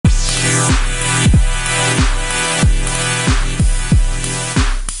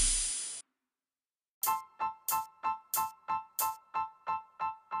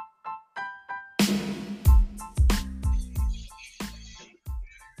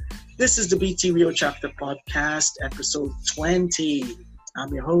This is the BT Rio Chapter Podcast, episode 20.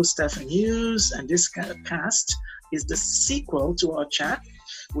 I'm your host, Stephen Hughes, and this cast is the sequel to our chat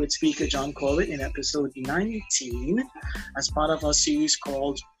with speaker John Corbett in episode 19 as part of our series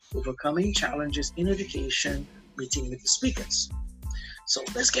called Overcoming Challenges in Education, Meeting with the Speakers. So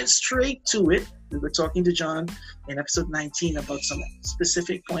let's get straight to it. We were talking to John in episode 19 about some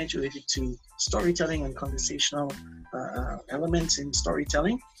specific points related to storytelling and conversational elements in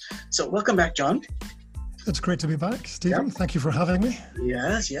storytelling. So welcome back, John. It's great to be back, Stephen. Yep. Thank you for having me.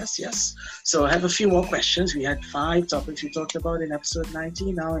 Yes. So I have a few more questions. We had 5 topics we talked about in episode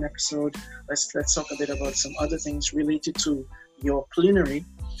 19. Now in episode, let's talk a bit about some other things related to your plenary.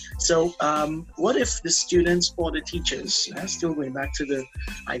 So what if the students or the teachers, still going back to the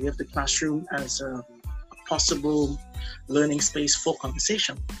idea of the classroom as a possible learning space for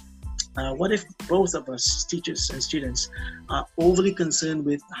conversation, what if both of us, teachers and students, are overly concerned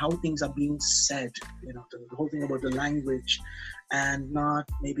with how things are being said, the whole thing about the language, and not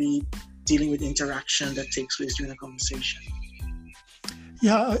maybe dealing with interaction that takes place during a conversation?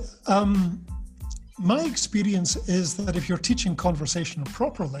 Yeah, my experience is that if you're teaching conversation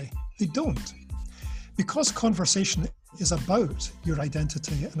properly, they don't. Because conversation is about your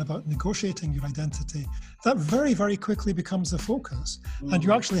identity and about negotiating your identity, that very, very quickly becomes the focus. And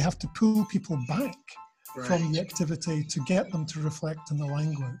you actually have to pull people back from the activity to get them to reflect on the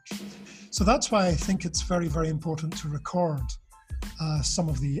language. So that's why I think it's very, very important to record some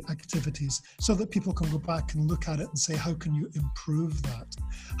of the activities so that people can go back and look at it and say, how can you improve that?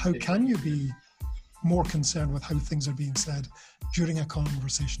 How can you be more concerned with how things are being said during a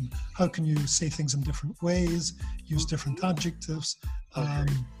conversation? How can you say things in different ways, use different adjectives?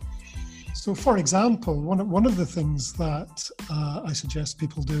 So for example, one of the things that I suggest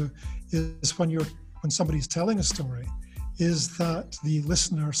people do is when somebody's telling a story, is that the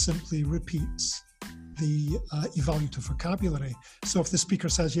listener simply repeats the evaluative vocabulary. So if the speaker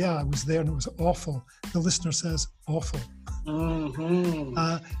says, yeah, I was there and it was awful, the listener says awful.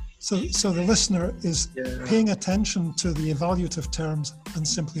 So the listener is paying attention to the evaluative terms and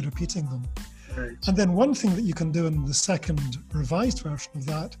simply repeating them. Right. And then one thing that you can do in the second revised version of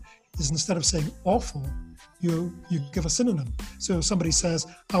that is, instead of saying awful, you give a synonym. So somebody says,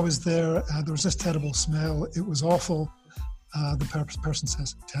 I was there, there was this terrible smell, it was awful. The person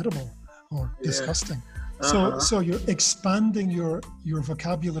says terrible or disgusting. So you're expanding your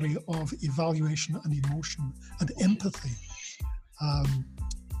vocabulary of evaluation and emotion and empathy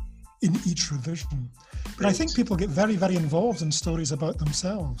in each revision. But I think people get very, very involved in stories about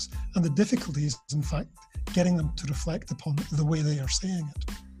themselves, and the difficulty is, in fact, getting them to reflect upon the way they are saying it.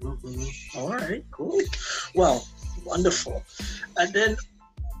 All right, cool. Well, wonderful. And then at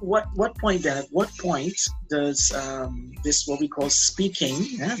what point does this, what we call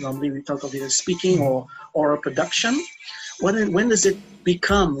speaking, normally we talk of it as speaking or a production, when does it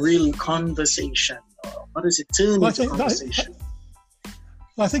become real conversation? What does it turn into conversation?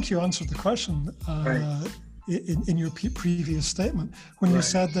 I think you answered the question in your previous statement when you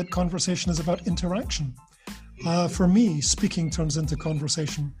said that conversation is about interaction. For me, speaking turns into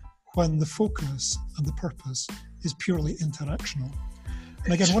conversation when the focus and the purpose is purely interactional.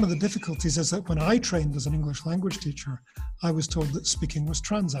 And again, one of the difficulties is that when I trained as an English language teacher, I was told that speaking was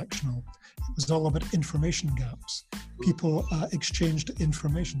transactional. It was all about information gaps. People exchanged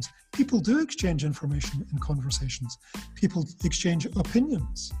informations. People do exchange information in conversations. People exchange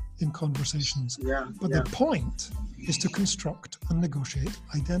opinions in conversations. The point is to construct and negotiate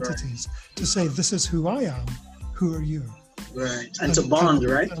identities, to say, this is who I am, who are you? Right, and to bond,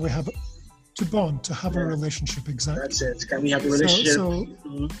 right? And we have to bond, to have a relationship, exactly. That's it. Can we have a relationship?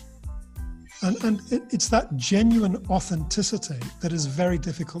 And it's that genuine authenticity that is very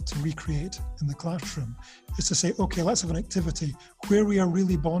difficult to recreate in the classroom. It's to say, okay, let's have an activity where we are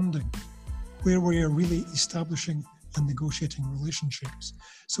really bonding, where we are really establishing and negotiating relationships.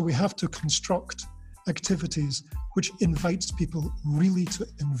 So we have to construct activities which invites people really to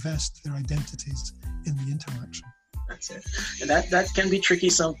invest their identities in the interaction. That's it. And that can be tricky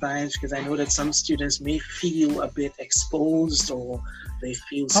sometimes, because I know that some students may feel a bit exposed, or they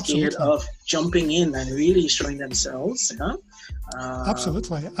feel scared of jumping in and really showing themselves.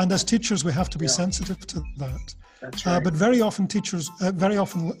 Absolutely. And as teachers, we have to be sensitive to that. That's right. But very often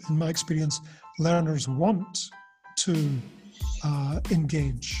in my experience, learners want to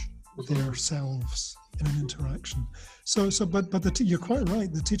engage themselves in an interaction. But you're quite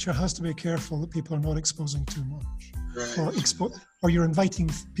right. The teacher has to be careful that people are not exposing too much, or you're inviting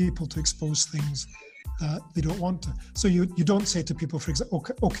people to expose things that they don't want to. So you don't say to people, for example,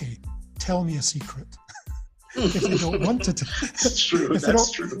 okay, tell me a secret. if they don't want to. That's true.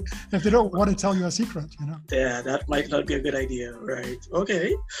 That's true. If they don't want to tell you a secret, Yeah, that might not be a good idea, right?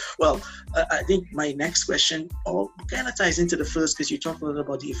 Okay. Well, I think my next question kind of ties into the first, because you talked a little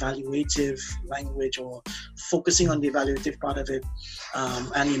about the evaluative language, or focusing on the evaluative part of it,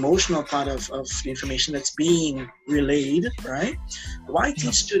 and the emotional part of the information that's being relayed, right? Why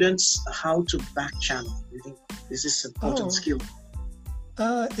teach students how to back channel? Do you think is this an important skill?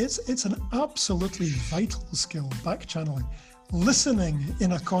 It's an absolutely vital skill, back channeling. Listening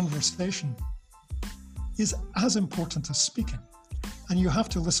in a conversation is as important as speaking, and you have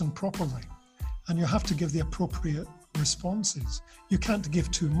to listen properly, and you have to give the appropriate responses. You can't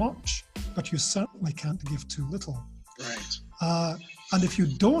give too much, but you certainly can't give too little. Right. And if you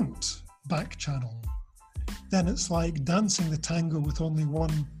don't back channel, then it's like dancing the tango with only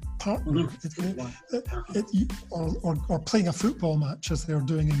one partner, or playing a football match, as they're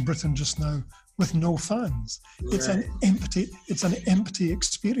doing in Britain just now, with no fans. Right. It's an empty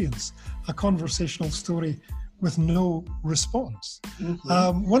experience, a conversational story with no response.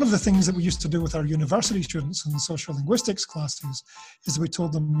 One of the things that we used to do with our university students in social linguistics classes is we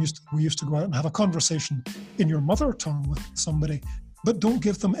told them we used to go out and have a conversation in your mother tongue with somebody, but don't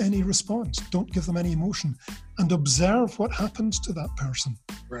give them any response, don't give them any emotion, and observe what happens to that person.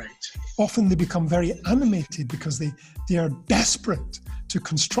 Right. Often they become very animated because they are desperate to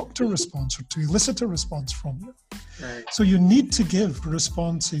construct a response or to elicit a response from you. Right. So you need to give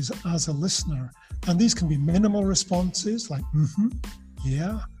responses as a listener, and these can be minimal responses like,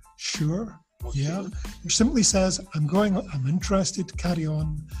 yeah, sure, yeah, which simply says, I'm interested, carry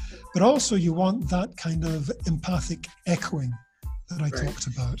on. But also you want that kind of empathic echoing that I talked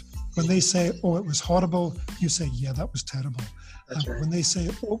about. When they say, oh, it was horrible, you say, yeah, that was terrible. That's right. When they say,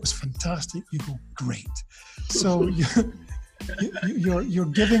 oh, it was fantastic, you go, great. So you're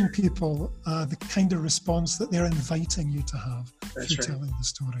giving people the kind of response that they're inviting you to have through telling the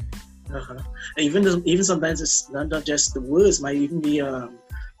story. Even sometimes it's not just the words, might even be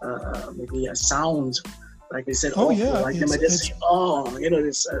maybe a sound. Like they said,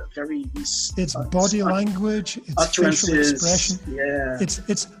 it's body language, it's facial expression. Yeah.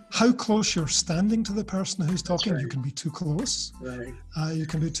 It's how close you're standing to the person who's talking. Right. You can be too close. Right. You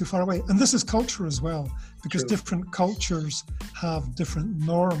can be too far away. And this is culture as well, because different cultures have different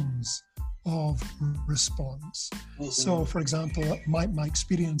norms of response. So, for example, my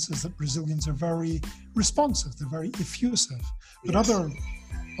experience is that Brazilians are very responsive. They're very effusive. But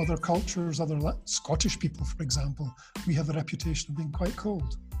other cultures, Scottish people, for example, we have a reputation of being quite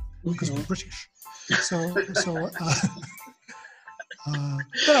cold because we're British. So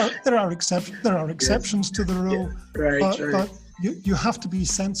there are exceptions to the rule, but you have to be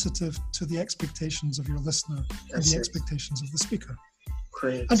sensitive to the expectations of your listener and the expectations of the speaker.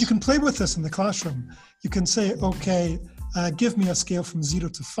 Great. And you can play with this in the classroom. You can say, okay, give me a scale from 0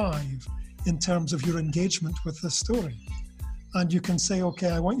 to 5 in terms of your engagement with the story. And you can say, okay,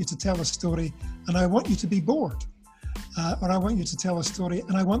 I want you to tell a story and I want you to be bored. Or I want you to tell a story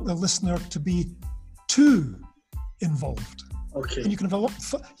and I want the listener to be too involved. Okay. And you can have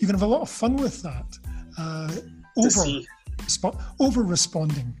a lot of fun with that. Over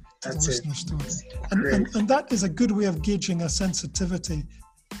responding to the listener's story. And that is a good way of gauging a sensitivity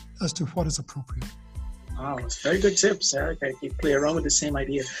as to what is appropriate. Wow, it's very good tips, Eric. You play around with the same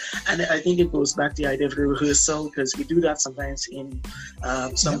idea. And I think it goes back to the idea of the rehearsal, because we do that sometimes in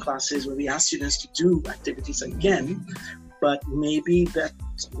some classes where we ask students to do activities again, but maybe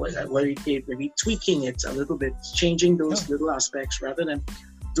maybe tweaking it a little bit, changing those little aspects rather than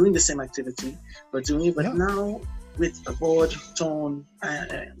doing the same activity, but doing it, but now with a bored tone,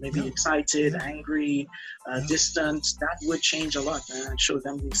 maybe excited, angry, distant, that would change a lot and show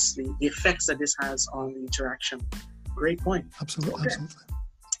them the effects that this has on the interaction. Great point. Absolutely.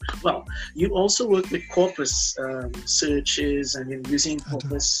 Well, you also work with corpus searches and using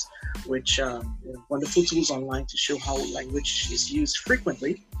corpus, which wonderful tools online to show how language is used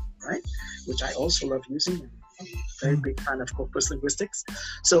frequently, right? Which I also love using. I'm a very big fan of corpus linguistics.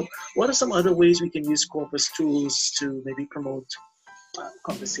 So what are some other ways we can use corpus tools to maybe promote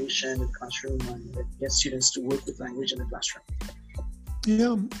conversation in the classroom and get students to work with language in the classroom?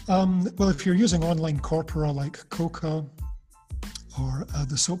 Yeah, well, if you're using online corpora like COCA or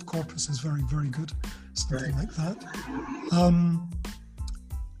the SOAP corpus is very, very good, something like that.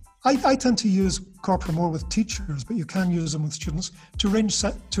 I tend to use corpora more with teachers, but you can use them with students to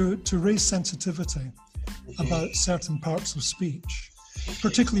raise sensitivity about certain parts of speech.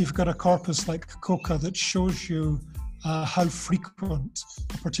 Particularly if you've got a corpus like COCA that shows you how frequent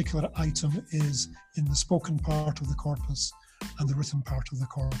a particular item is in the spoken part of the corpus and the written part of the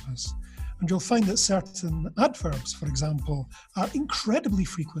corpus. And you'll find that certain adverbs, for example, are incredibly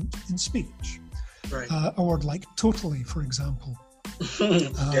frequent in speech. Right. A word like totally, for example.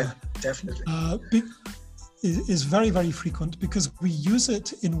 Yeah, definitely. Is very, very frequent because we use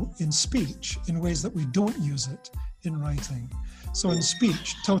it in speech in ways that we don't use it in writing. So in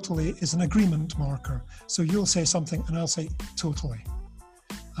speech, totally is an agreement marker. So you'll say something and I'll say totally.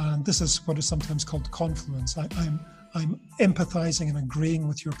 And this is what is sometimes called confluence. I'm empathizing and agreeing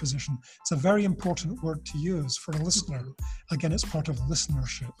with your position. It's a very important word to use for a listener. Again, it's part of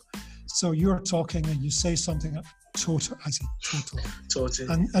listenership. So you're talking and you say something, I say totally.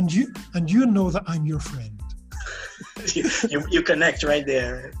 Totally. And you know that I'm your friend. you connect right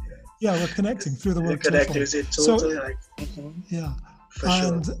there. Yeah, we're connecting through the word totally. Totally. Is it totally Yeah. For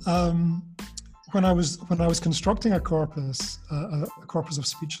sure. And when I was constructing a corpus of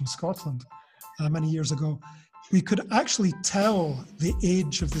speech in Scotland many years ago, we could actually tell the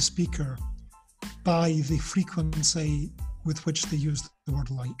age of the speaker by the frequency with which they used the word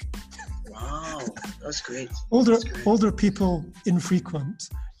like. Wow, that's great. Older people, infrequent.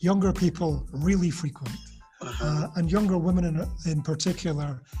 Younger people, really frequent. And younger women in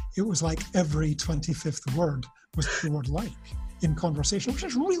particular, it was like every 25th word was the word like in conversation, which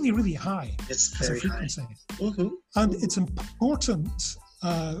is really, really high. It's very frequency. High. And it's important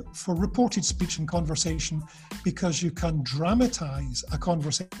for reported speech and conversation because you can dramatize a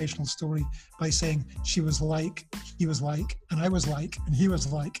conversational story by saying she was like, he was like, and I was like, and he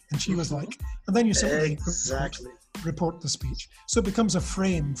was like, and she was like, and then you simply report the speech. So it becomes a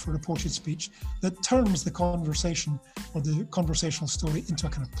frame for reported speech that turns the conversation or the conversational story into a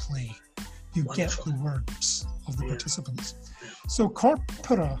kind of play. You get the words of the participants. So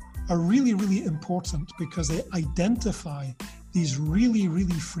corpora are really, really important because they identify these really,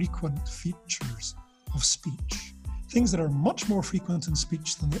 really frequent features of speech, things that are much more frequent in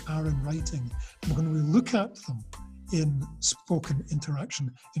speech than they are in writing. And when we look at them in spoken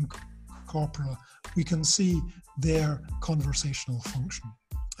interaction, in corpora, we can see their conversational function.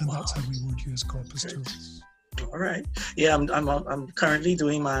 And that's how we would use corpus tools. All right. Yeah, I'm currently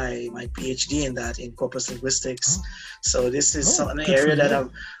doing my PhD in that, in corpus linguistics. So this is an area that I'm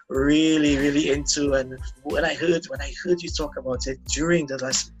really, really into. And when I heard you talk about it during the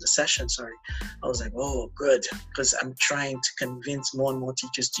session, I was like, oh, good, because I'm trying to convince more and more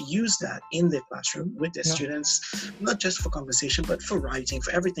teachers to use that in their classroom with their students, not just for conversation, but for writing,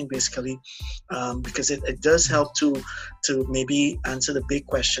 for everything basically, because it does help to maybe answer the big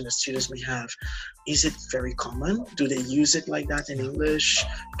question that students may have. Is it very common? Do they use it like that in English?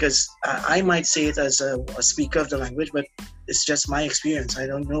 Because I might say it as a speaker of the language, but it's just my experience. I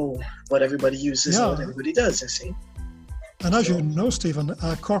don't know what everybody uses or what everybody does, I see. And as you know, Stephen,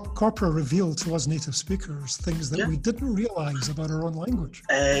 corpora revealed to us native speakers things that we didn't realize about our own language.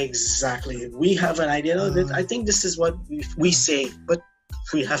 Exactly. We have an idea of it. I think this is what we say, but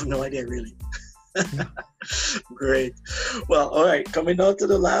we have no idea really. Great. Well, all right, coming on to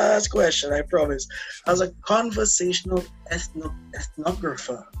the last question, I promise. As a conversational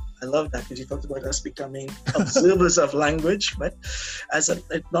ethnographer, I love that because you talked about us becoming observers of language, but as an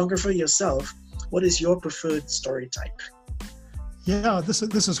ethnographer yourself, what is your preferred story type? Yeah, this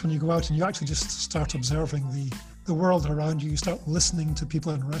is when you go out and you actually just start observing the world around you. You start listening to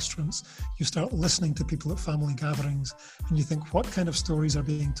people in restaurants, you start listening to people at family gatherings, and you think, what kind of stories are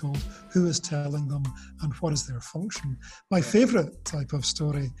being told, who is telling them, and what is their function? My favorite type of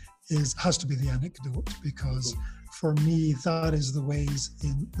story has to be the anecdote, because for me, that is the way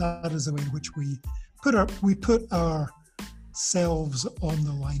in which we put ourselves on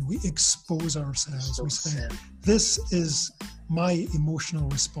the line. We expose ourselves. We say, this is my emotional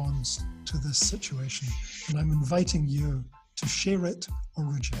response to this situation, and I'm inviting you to share it or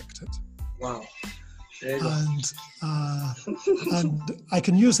reject it. Wow. And I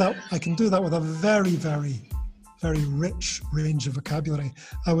can use that. I can do that with a very, very, very rich range of vocabulary.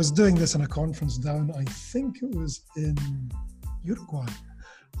 I was doing this in a conference down, I think it was in Uruguay.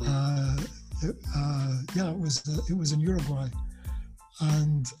 It was in Uruguay.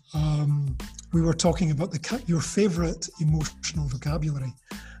 And we were talking about your favorite emotional vocabulary.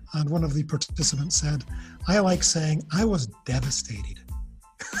 And one of the participants said, I like saying, I was devastated.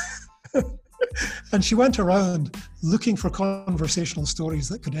 And she went around looking for conversational stories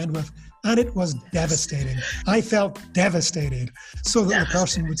that could end with, and it was devastating. I felt devastated. So that the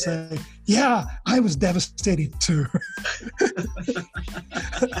person would say, yeah, I was devastated too.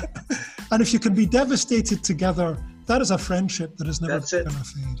 And if you can be devastated together, that is a friendship that is never going to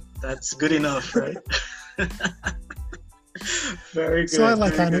fade. That's good enough, right? Very good. So I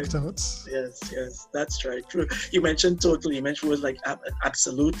like very good. anecdotes. Yes, that's right. True. You mentioned totally. You mentioned words like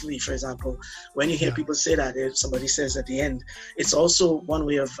absolutely, for example. When you hear Yeah. people say that, if somebody says at the end, it's also one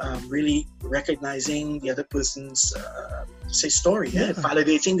way of really recognizing the other person's say story,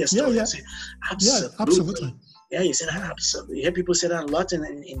 validating their story. Yeah. Say, Yeah, absolutely. Yeah, you say that absolutely. You hear people say that a lot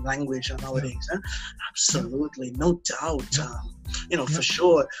in language nowadays. Huh? Absolutely, no doubt. For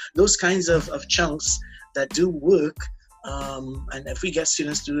sure, those kinds of chunks that do work. And if we get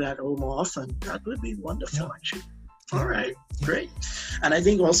students to do that a little more often, that would be wonderful, actually. All right, great. And I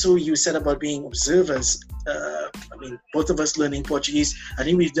think also you said about being observers. Both of us learning Portuguese, I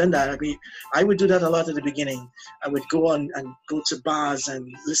think we've done that. I would do that a lot at the beginning. I would go on and go to bars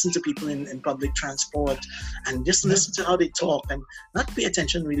and listen to people in public transport and just listen to how they talk and not pay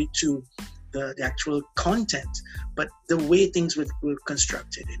attention really to the actual content, but the way things were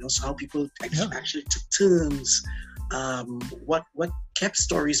constructed, so how people actually took turns, what kept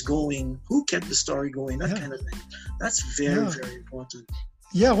stories going, who kept the story going, that kind of thing. That's very, very important.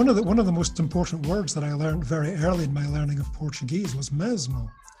 Yeah, one of the most important words that I learned very early in my learning of Portuguese was mesmo.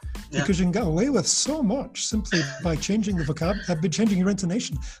 Because you can get away with so much simply by changing the vocabulary, changing your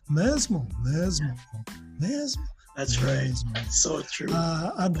intonation. Mesmo. That's right. So true.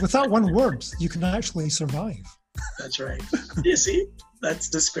 And with that one word, you can actually survive. That's right. You see? That's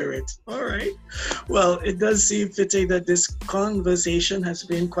the spirit. All right. Well, it does seem fitting that this conversation has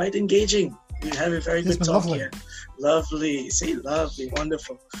been quite engaging. We have a very good talk here. Lovely. See, lovely.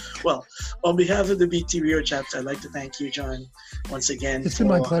 Wonderful. Well, on behalf of the BT Rio chapter, I'd like to thank you, John, once again. It's been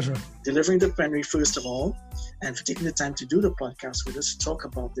my pleasure. Delivering the plenary, first of all, and for taking the time to do the podcast with us to talk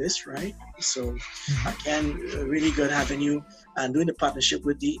about this, right? So, again, really good having you and doing the partnership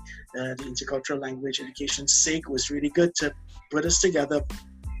with the Intercultural Language Education SIG was really good to put us together.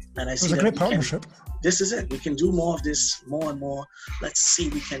 And I see it was a great partnership. This is it. We can do more of this, more and more. Let's see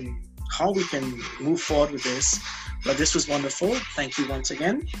how we can move forward with this. But this was wonderful. Thank you once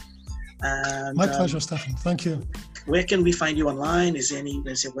again. And, my pleasure, Stefan. Thank you. Where can we find you online? Is there a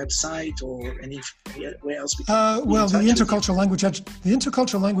website or where else we can the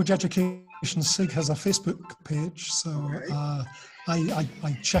Intercultural Language Education SIG has a Facebook page, so I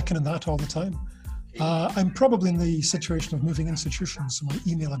check in on that all the time. I'm probably in the situation of moving institutions, so my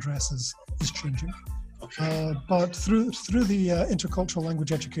email address is changing. Okay. But through the Intercultural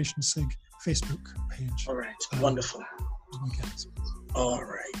Language Education SIG Facebook page. All right. Wonderful. All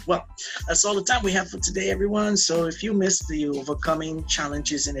right. Well, that's all the time we have for today, everyone. So if you missed the Overcoming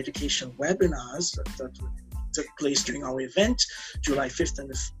Challenges in Education webinars that took place during our event, July 4th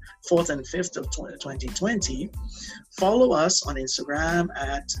and 5th of 2020, follow us on Instagram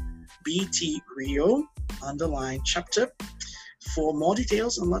at BTRio_chapter for more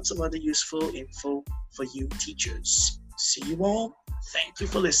details and lots of other useful info for you teachers. See you all. Thank you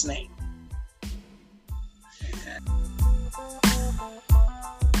for listening.